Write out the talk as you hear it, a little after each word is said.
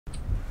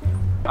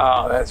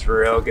Oh, that's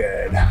real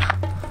good.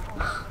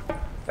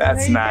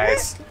 That's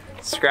nice.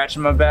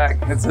 Scratching my back.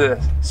 It's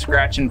a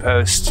scratching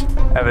post,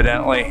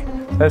 evidently.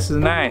 This is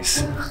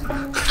nice.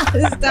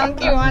 This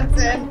donkey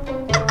wants in.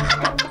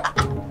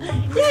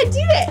 Yeah, do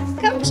it.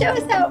 Come show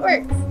us how it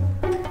works.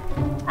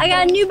 I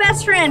got a new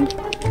best friend.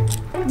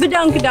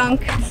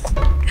 Badonkadonk.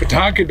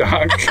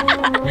 Badonkadonk.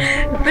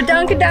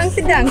 Badonkadonk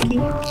the donkey.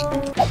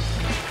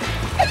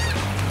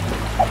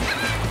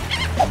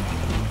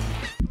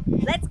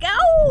 Let's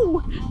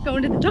go!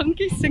 Going to the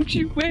donkey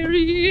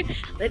sanctuary.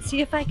 Let's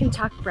see if I can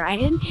talk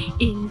Brian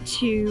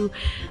into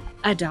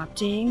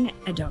adopting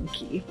a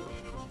donkey.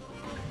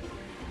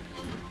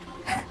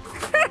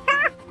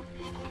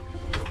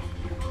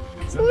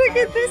 Look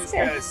at this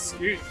guy. Gotta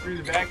scoot through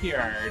the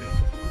backyard.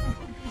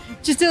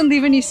 Just don't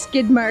leave any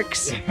skid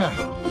marks.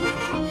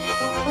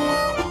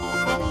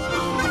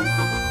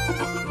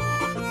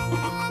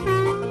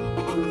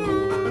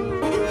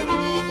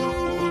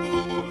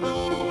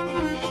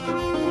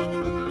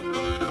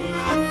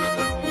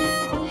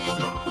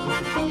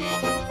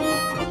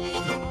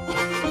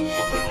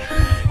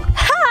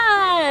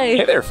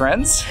 Hey there,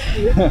 friends.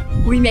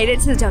 We made it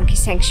to the donkey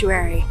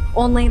sanctuary.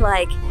 Only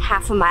like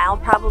half a mile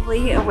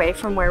probably away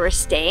from where we're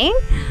staying.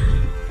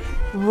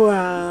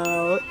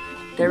 Whoa.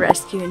 They're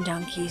rescuing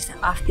donkeys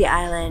off the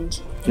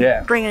island.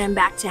 Yeah. Bringing them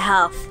back to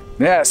health.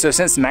 Yeah, so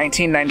since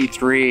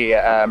 1993,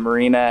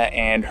 Marina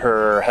and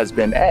her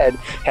husband Ed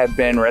have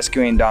been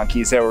rescuing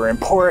donkeys that were in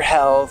poor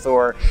health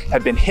or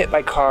had been hit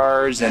by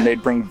cars, and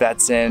they'd bring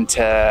vets in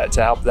to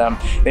help them.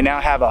 They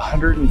now have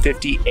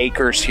 150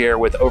 acres here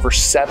with over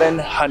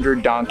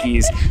 700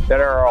 donkeys that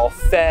are all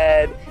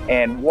fed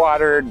and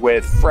watered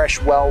with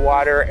fresh well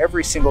water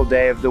every single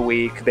day of the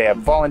week. They have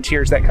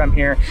volunteers that come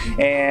here,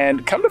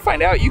 and come to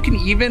find out, you can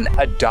even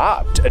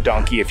adopt a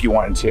donkey if you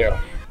wanted to.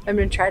 I'm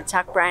gonna try to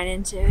talk Brian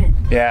into it.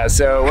 Yeah,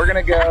 so we're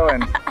gonna go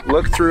and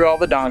look through all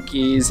the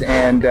donkeys,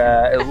 and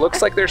it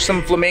looks like there's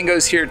some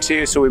flamingos here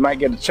too, so we might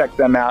get to check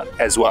them out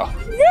as well.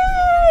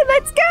 Yay,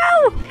 let's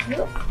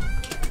go!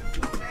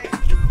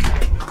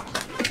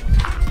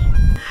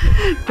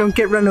 Don't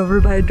get run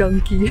over by a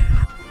donkey.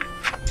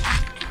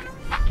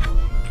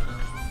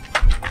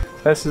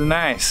 This is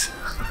nice.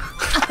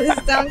 This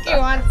donkey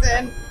wants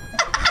in.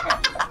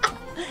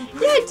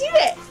 Yeah, do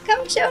it.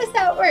 Come show us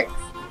how it works.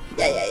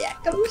 Yeah.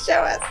 Come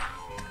show us.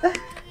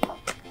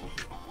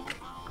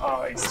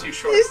 Oh, he's too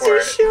short He's for too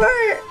it.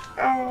 short.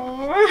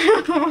 Oh.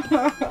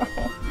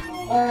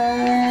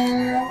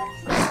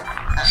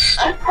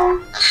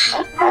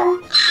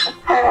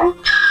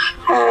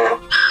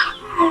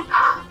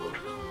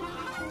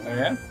 Oh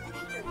yeah?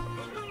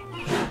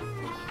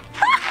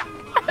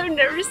 I've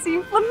never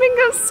seen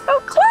flamingos so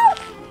close.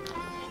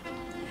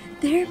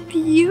 They're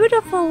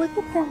beautiful. Look at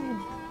them. Come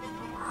on.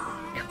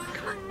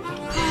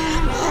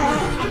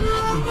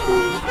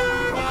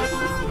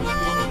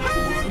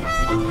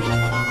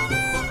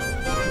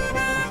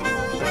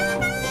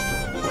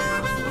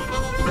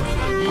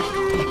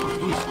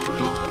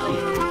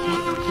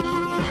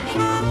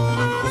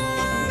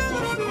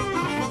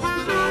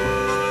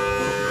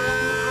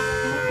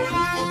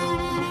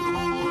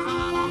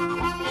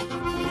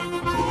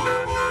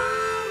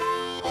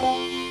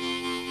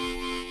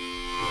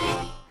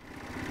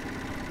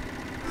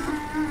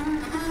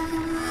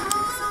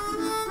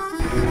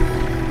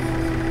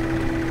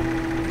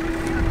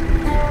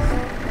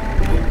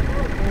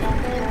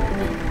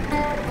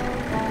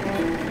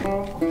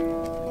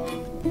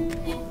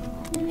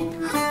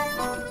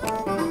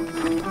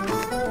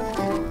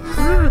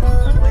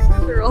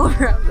 They're all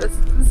around us.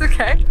 It's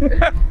okay.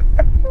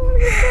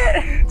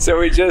 So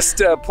we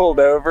just pulled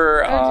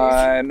over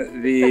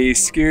on the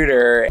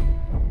scooter.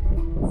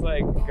 It's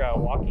like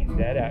Walking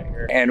Dead out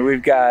here. And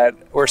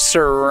we're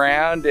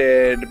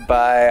surrounded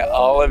by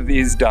all of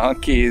these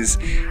donkeys.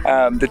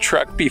 The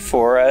truck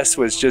before us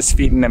was just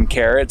feeding them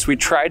carrots. We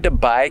tried to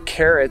buy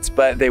carrots,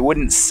 but they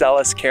wouldn't sell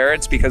us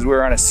carrots because we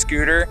were on a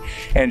scooter.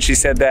 And she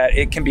said that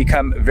it can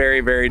become very,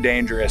 very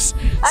dangerous.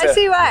 I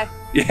see why.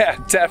 Yeah,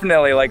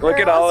 definitely. Like, look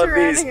at all of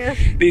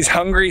these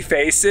hungry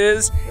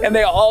faces, and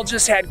they all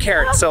just had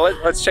carrots. So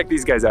let's check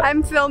these guys out.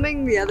 I'm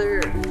filming the other.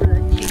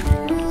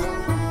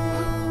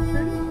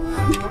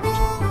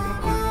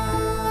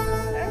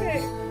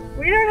 Okay,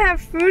 we don't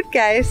have food,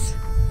 guys.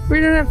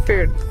 We don't have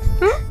food.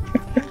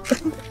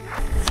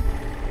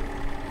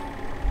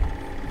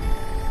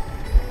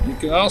 You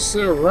can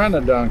also run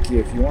a donkey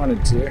if you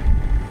wanted to.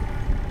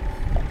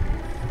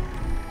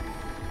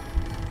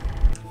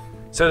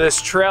 So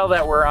this trail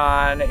that we're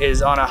on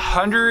is on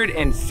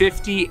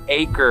 150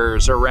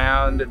 acres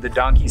around the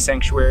donkey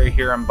sanctuary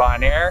here in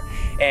Bonaire.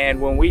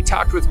 And when we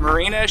talked with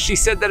Marina, she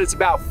said that it's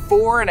about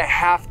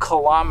 4.5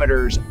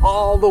 kilometers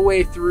all the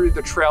way through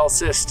the trail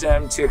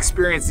system to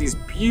experience these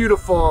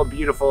beautiful,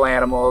 beautiful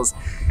animals.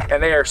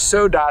 And they are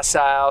so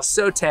docile,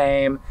 so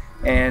tame,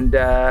 and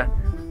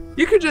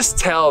you could just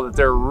tell that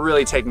they're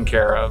really taken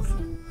care of.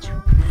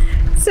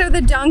 So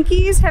the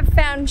donkeys have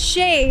found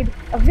shade,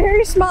 a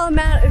very small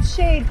amount of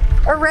shade,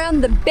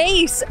 around the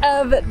base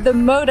of the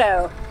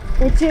moto,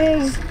 which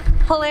is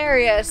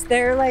hilarious.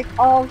 They're like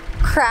all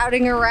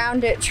crowding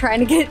around it,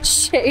 trying to get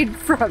shade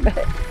from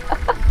it.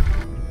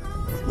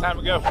 Time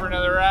to go for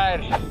another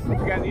ride. We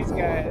got these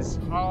guys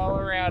all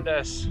around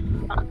us.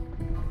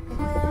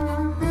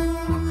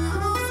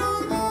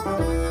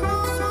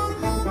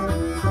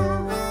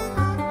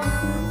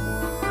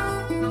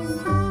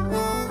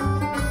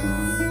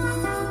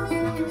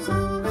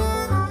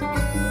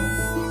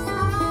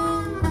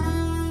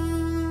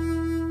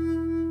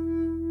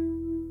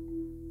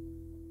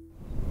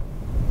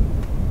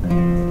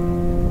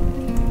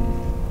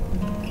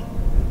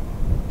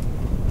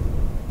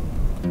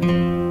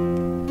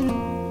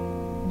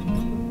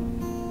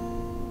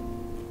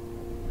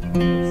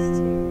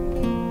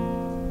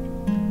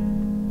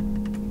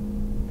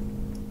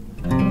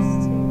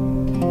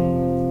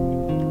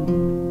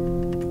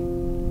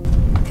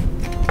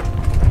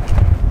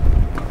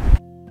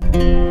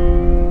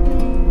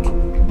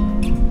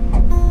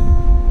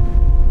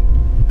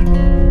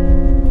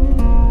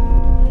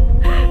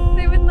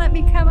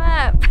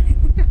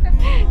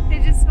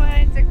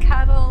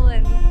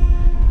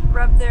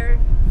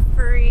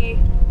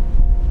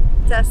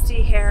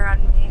 Dusty hair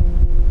on me.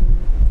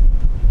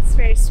 It's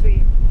very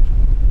sweet.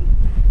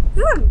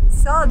 Ooh,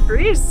 solid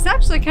breeze. It's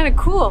actually kind of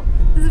cool.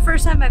 This is the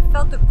first time I've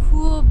felt a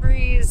cool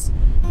breeze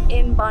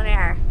in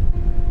Bonaire.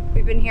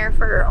 We've been here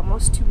for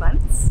almost 2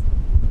 months.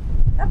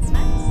 That's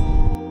nice.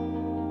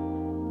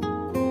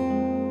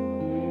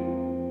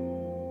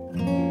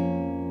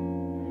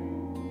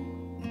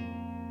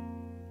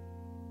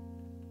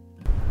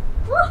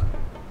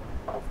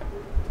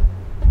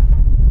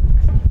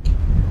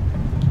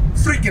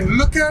 Freaking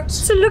lookout!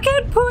 It's a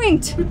lookout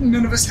point!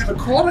 None of us have a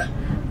quarter.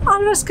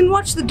 All of us can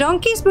watch the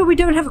donkeys, but we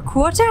don't have a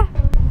quarter.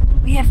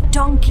 We have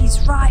donkeys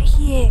right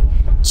here,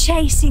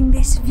 chasing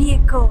this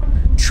vehicle,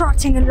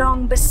 trotting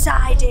along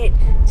beside it,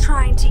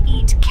 trying to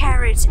eat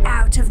carrots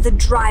out of the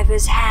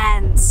driver's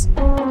hands.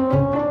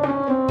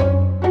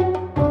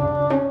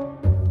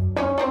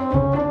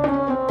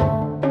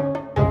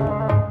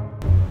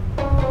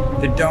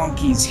 The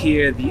donkeys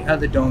hear the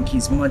other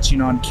donkeys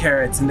munching on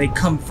carrots, and they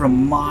come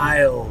from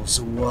miles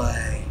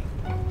away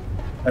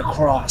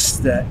across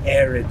the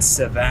arid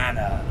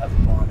savanna of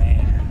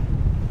Bonaire.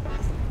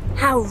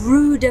 How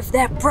rude of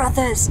their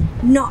brothers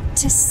not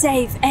to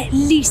save at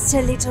least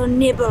a little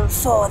nibble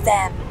for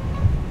them.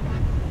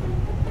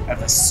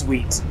 Of a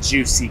sweet,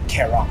 juicy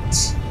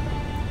carrot.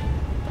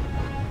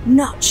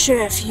 Not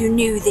sure if you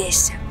knew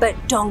this, but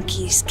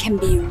donkeys can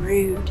be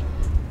rude.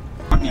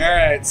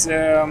 Alright,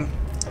 so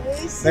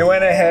they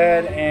went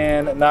ahead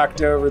and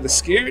knocked over the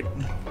scoot.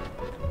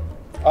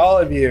 All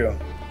of you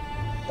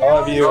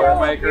are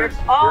makers.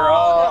 You're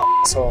all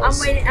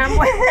assholes. I'm waiting.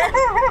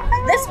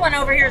 This one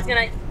over here is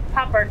gonna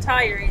pop our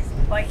tire. He's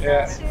like,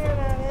 yeah.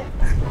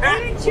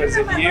 Was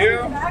it you?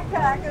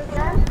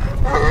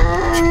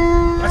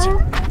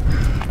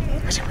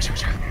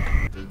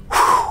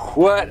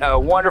 What a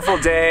wonderful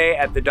day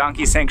at the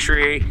Donkey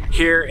Sanctuary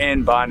here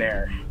in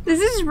Bonaire. This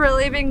has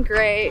really been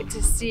great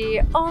to see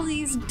all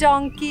these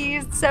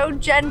donkeys, so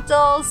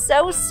gentle,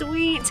 so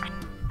sweet.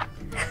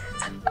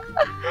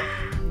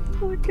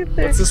 Look at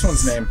this. What's this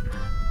one's name?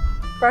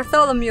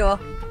 Bartholomew.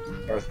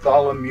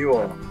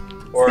 Bartholomew.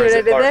 Or is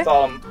it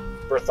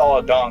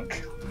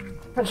Bartholodonk?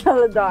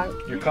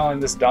 Bartholodonk. You're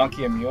calling this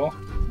donkey a mule?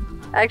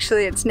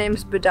 Actually, its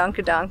name's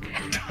Badonkadonk.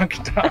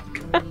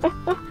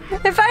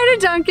 Badonkadonk. If I had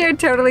a donkey, I'd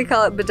totally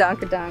call it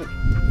Badonkadonk.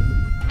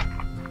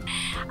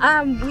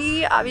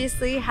 We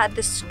obviously had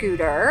the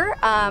scooter.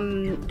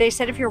 They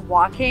said if you're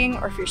walking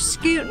or if you're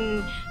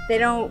scooting, they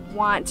don't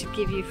want to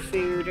give you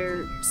food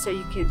or so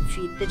you could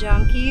feed the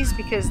donkeys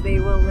because they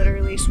will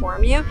literally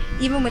swarm you.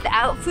 Even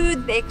without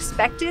food, they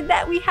expected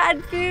that we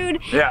had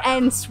food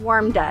and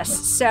swarmed us.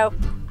 So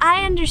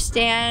I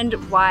understand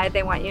why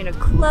they want you in a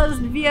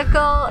closed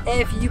vehicle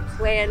if you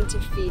plan to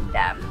feed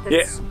them.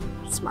 That's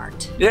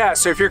smart. Yeah,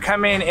 so if you're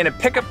coming in a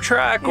pickup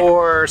truck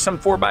or some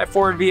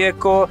 4x4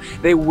 vehicle,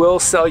 they will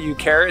sell you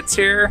carrots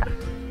here.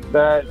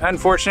 But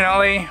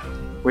unfortunately,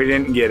 we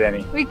didn't get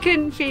any. We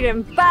couldn't feed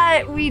them,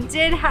 but we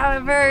did,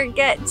 however,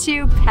 get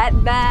to pet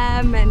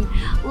them and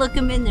look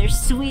them in their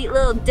sweet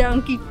little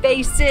donkey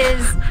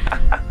faces.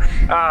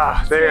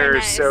 They're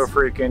nice. so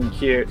freaking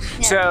cute.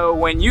 Yeah. So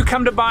when you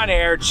come to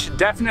Bonaire,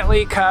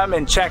 definitely come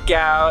and check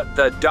out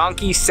the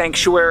Donkey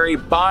Sanctuary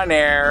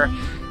Bonaire.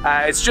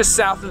 It's just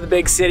south of the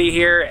big city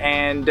here,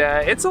 and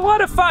it's a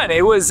lot of fun.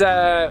 It was,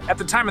 at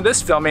the time of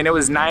this filming, it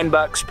was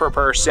 $9 per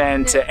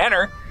person to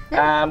enter.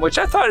 Which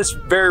I thought is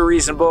very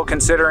reasonable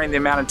considering the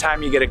amount of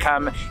time you get to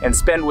come and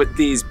spend with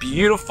these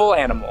beautiful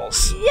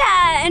animals.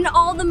 Yeah, and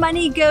all the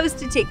money goes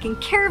to taking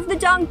care of the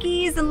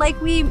donkeys, and like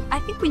I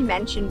think we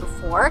mentioned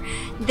before,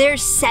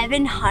 there's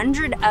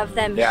 700 of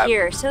them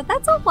here. So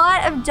that's a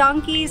lot of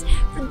donkeys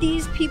for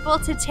these people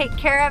to take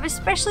care of,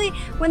 especially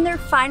when they're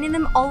finding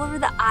them all over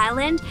the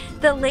island.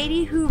 The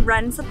lady who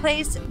runs the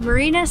place,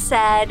 Marina,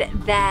 said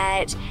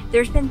that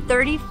there's been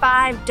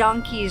 35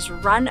 donkeys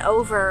run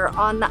over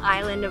on the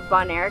island of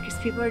Bonaire because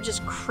people are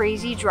just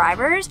crazy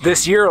drivers.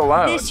 This year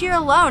alone. This year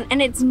alone.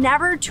 And it's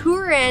never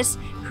tourists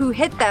who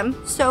hit them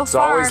so It's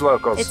far. always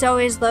locals. It's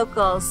always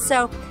locals.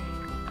 So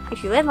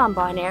if you live on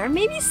Bonaire,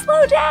 maybe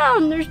slow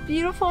down. There's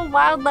beautiful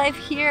wildlife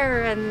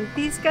here, and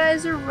these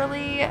guys are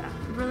really,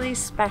 really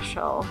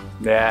special.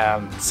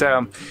 Yeah,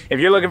 so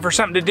if you're looking for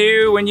something to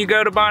do when you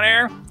go to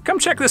Bonaire, come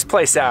check this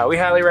place out. We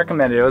highly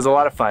recommend it. It was a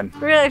lot of fun.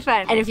 Really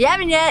fun. And if you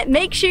haven't yet,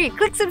 make sure you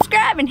click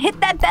subscribe and hit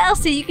that bell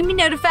so you can be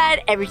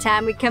notified every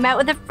time we come out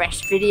with a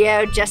fresh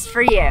video just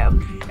for you.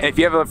 And if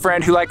you have a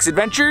friend who likes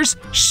adventures,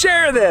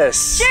 share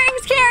this.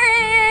 Sharing's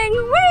caring!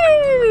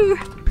 Woo!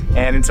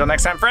 And until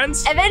next time,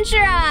 friends.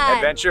 Adventure on!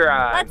 Adventure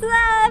on. Lots of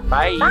love!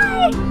 Bye.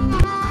 Bye!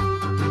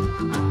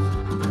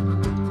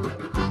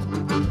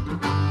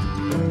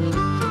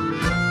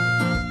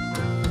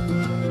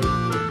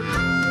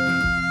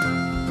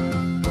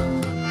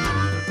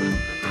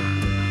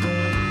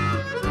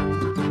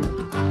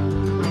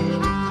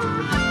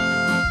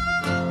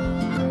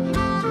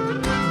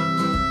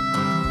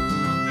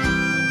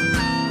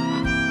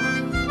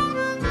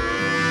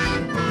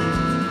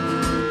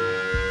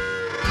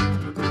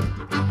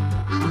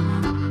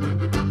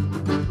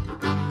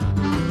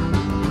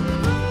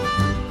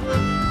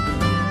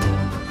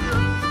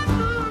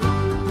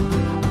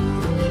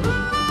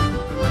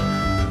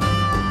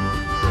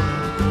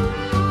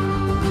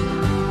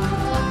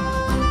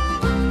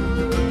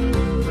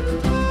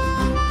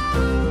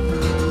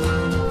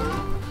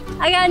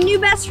 I got a new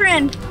best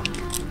friend.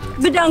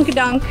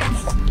 Badunkadunk.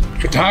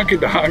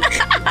 Badonkadonk.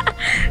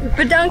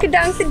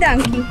 Badunkadunk the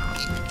donkey.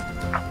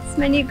 It's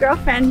my new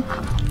girlfriend.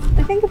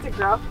 I think it's a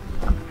girl.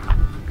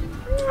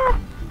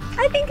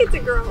 I think it's a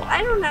girl.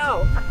 I don't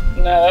know.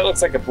 No, that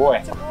looks like a boy.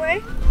 It's a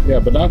boy? Yeah,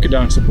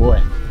 Badonkadonk's a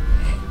boy.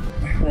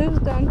 This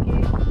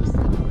donkey just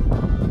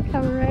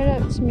coming right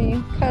up to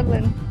me,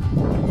 cuddling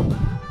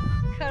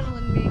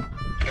me.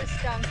 This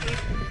donkey.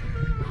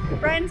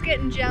 Brian's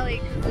getting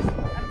jelly because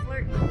I'm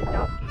flirting with the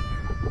donkey.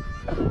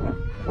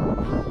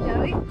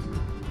 Jelly?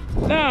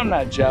 No, I'm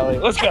not jelly.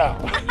 Let's go.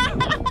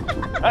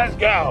 Let's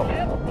go.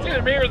 It's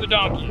either me or the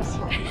donkeys.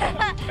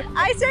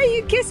 I saw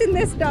you kissing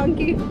this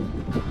donkey.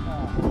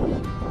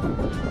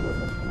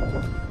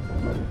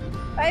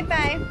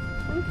 Bye-bye.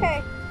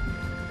 Okay.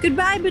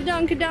 Goodbye,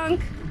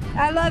 Badonkadonk.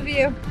 I love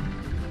you.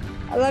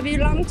 I love you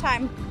long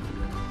time.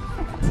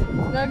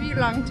 Love you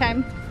long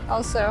time.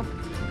 Also,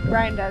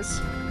 Brian does.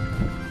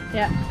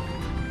 Yeah.